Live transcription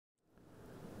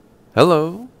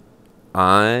Hello,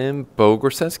 I'm Bo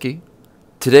Gorseski.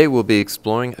 Today we'll be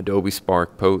exploring Adobe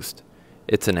Spark Post.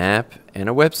 It's an app and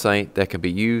a website that can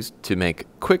be used to make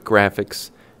quick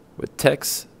graphics with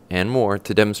text and more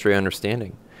to demonstrate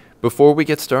understanding. Before we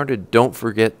get started, don't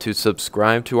forget to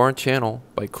subscribe to our channel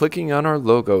by clicking on our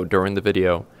logo during the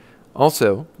video.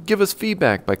 Also, give us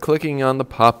feedback by clicking on the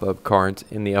pop-up cards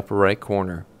in the upper right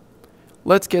corner.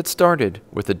 Let's get started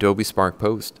with Adobe Spark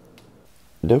Post.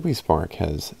 Adobe Spark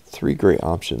has three great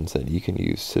options that you can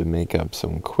use to make up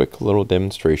some quick little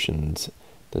demonstrations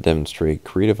that demonstrate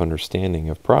creative understanding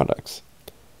of products.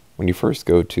 When you first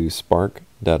go to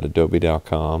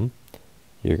spark.adobe.com,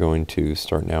 you're going to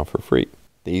start now for free.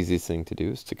 The easiest thing to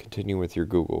do is to continue with your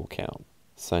Google account.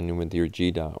 Sign in with your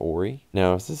g.orry.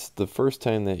 Now, if this is the first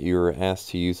time that you're asked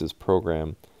to use this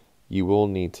program, you will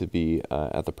need to be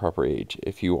at the proper age.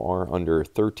 If you are under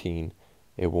 13,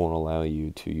 it won't allow you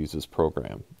to use this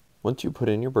program. Once you put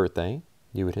in your birthday,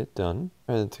 you would hit done.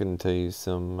 And it's going to tell you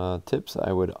some tips.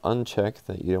 I would uncheck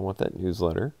that you don't want that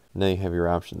newsletter. Now you have your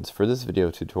options. For this video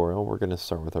tutorial, we're going to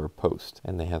start with our post.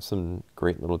 And they have some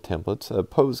great little templates. A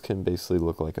post can basically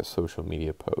look like a social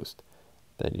media post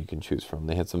that you can choose from.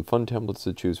 They have some fun templates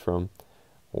to choose from,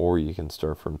 or you can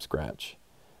start from scratch.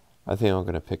 I think I'm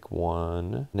going to pick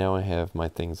one. Now I have my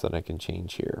things that I can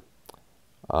change here.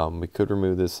 We could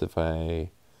remove this if I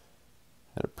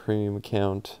had a premium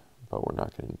account, but we're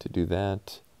not going to do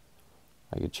that.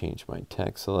 I could change my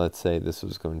text. So let's say this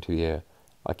was going to be a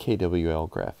KWL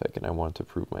graphic and I want to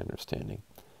prove my understanding.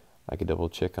 I could double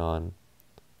check on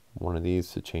one of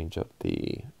these to change up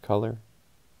the color.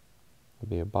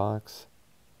 Maybe a box.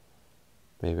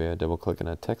 Maybe I double click on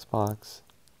a text box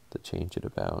to change it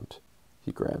about. If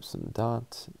you grab some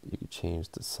dots, you can change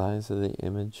the size of the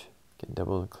image. Again,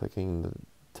 double clicking the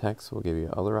text will give you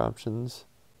other options.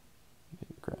 You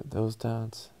can grab those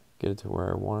dots, get it to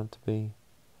where I want it to be.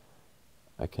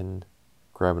 I can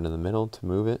grab it in the middle to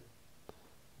move it,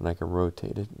 and I can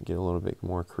rotate it and get a little bit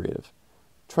more creative.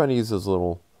 Try to use those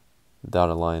little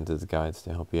dotted lines as guides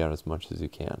to help you out as much as you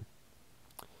can.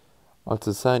 Off to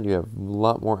the side, you have a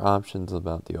lot more options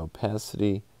about the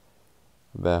opacity,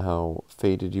 about how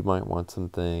faded you might want some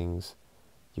things.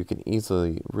 You can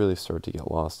easily really start to get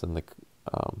lost in the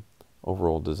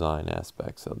overall design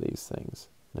aspects of these things.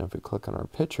 Now if we click on our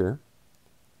picture,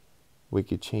 we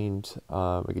could change,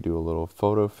 we could do a little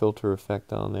photo filter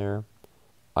effect on there.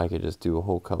 I could just do a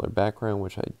whole color background,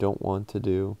 which I don't want to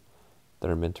do, that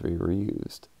are meant to be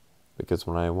reused. Because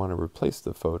when I want to replace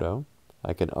the photo,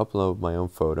 I can upload my own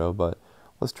photo, but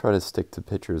let's try to stick to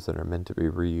pictures that are meant to be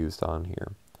reused on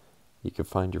here. You can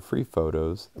find your free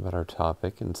photos about our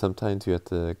topic, and sometimes you have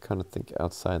to kind of think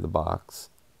outside the box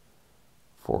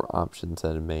for options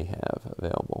that it may have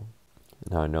available.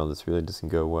 Now I know this really doesn't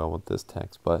go well with this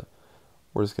text, but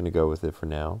we're just going to go with it for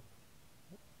now.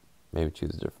 Maybe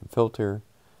choose a different filter.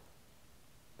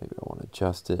 Maybe I want to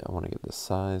adjust it. I want to get the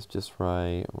size just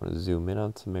right. I want to zoom in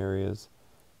on some areas.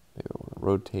 Maybe I want to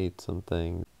rotate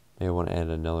something. Maybe I want to add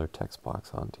another text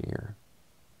box onto here.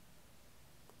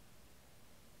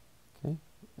 Okay,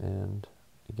 and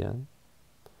again,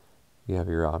 you have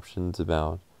your options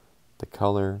about the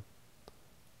color,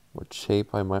 what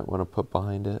shape I might want to put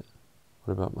behind it.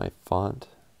 What about my font?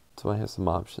 So I have some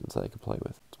options that I can play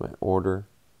with. It's my order,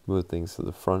 move things to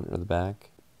the front or the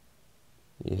back.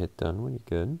 You hit done when you're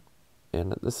good.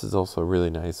 And this is also a really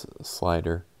nice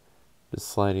slider. Just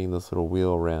sliding this little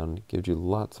wheel around gives you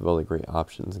lots of other great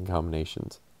options and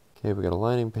combinations. Okay, we got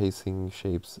aligning, pacing,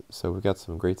 shapes, so we've got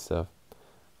some great stuff.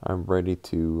 I'm ready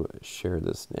to share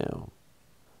this now.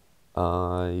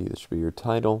 This should be your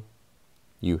title.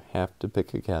 You have to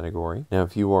pick a category. Now,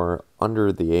 if you are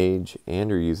under the age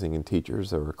and you're using a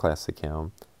teacher's or a class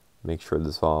account, make sure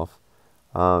this is off.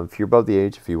 If you're above the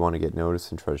age, if you want to get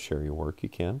noticed and try to share your work, you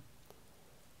can.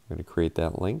 I'm going to create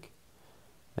that link.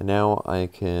 And now I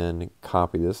can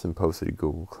copy this and post it to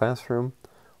Google Classroom,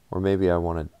 or maybe I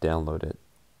want to download it.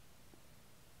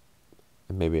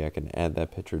 And maybe I can add that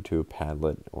picture to a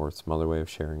Padlet or some other way of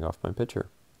sharing off my picture.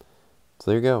 So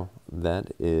there you go.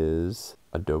 That is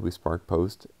Adobe Spark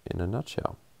Post in a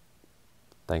nutshell.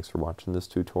 Thanks for watching this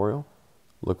tutorial.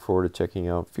 Look forward to checking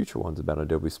out future ones about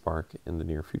Adobe Spark in the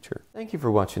near future. Thank you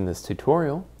for watching this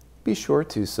tutorial. Be sure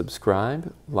to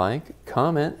subscribe, like,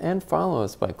 comment, and follow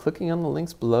us by clicking on the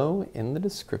links below in the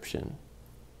description.